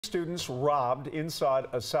Students robbed inside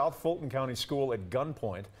a South Fulton County school at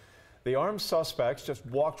gunpoint. The armed suspects just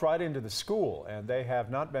walked right into the school, and they have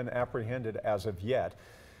not been apprehended as of yet.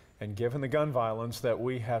 And given the gun violence that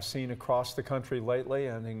we have seen across the country lately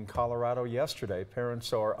and in Colorado yesterday,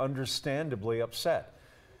 parents are understandably upset.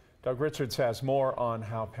 Doug Richards has more on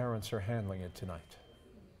how parents are handling it tonight.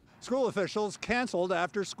 School officials canceled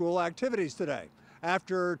after-school activities today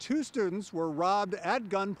after two students were robbed at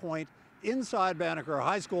gunpoint inside Banneker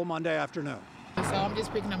High School Monday afternoon. So I'm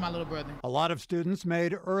just picking up my little brother. A lot of students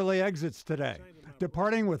made early exits today,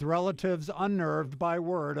 departing with relatives unnerved by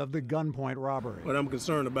word of the gunpoint robbery. But I'm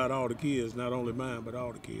concerned about all the kids, not only mine, but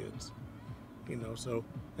all the kids. So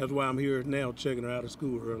that's why I'm here now checking her out of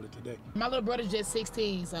school early today. My little brother's just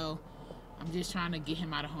 16, so I'm just trying to get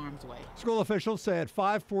him out of harm's way. School officials say at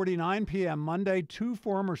 5:49 p.m. Monday, two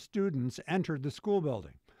former students entered the school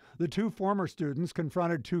building. The two former students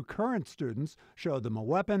confronted two current students, showed them a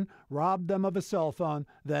weapon, robbed them of a cell phone,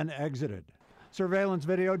 then exited. Surveillance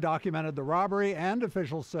video documented the robbery and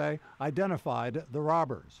officials say identified the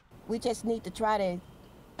robbers. We just need to try to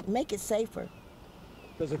make it safer.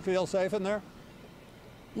 Does it feel safe in there?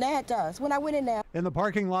 Now it does. When I went in there. In the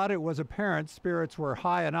parking lot, it was apparent spirits were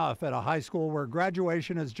high enough at a high school where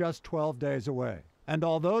graduation is just 12 days away. And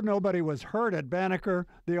although nobody was hurt at Banneker,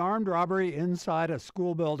 the armed robbery inside a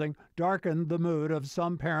school building darkened the mood of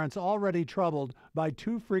some parents already troubled by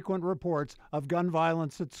too frequent reports of gun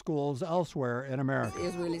violence at schools elsewhere in America.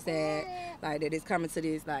 It's really sad, that it's coming to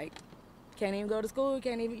this, can't even go to school,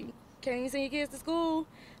 can't even send your kids to school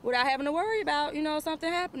without having to worry about, something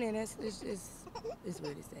happening. It's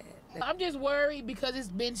really sad. I'm just worried because it's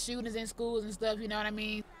been shootings in schools and stuff, you know what I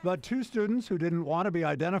mean? But two students who didn't want to be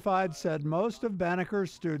identified said most of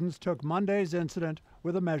Banneker's students took Monday's incident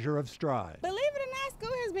with a measure of stride. Believe it or not,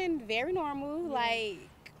 school has been very normal.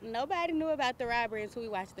 Nobody knew about the robbery until we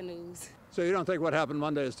watched the news. So you don't think what happened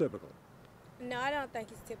Monday is typical? No, I don't think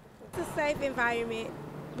it's typical. It's a safe environment.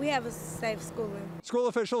 We have a safe schooling. School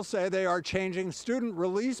officials say they are changing student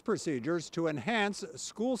release procedures to enhance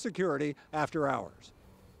school security after hours.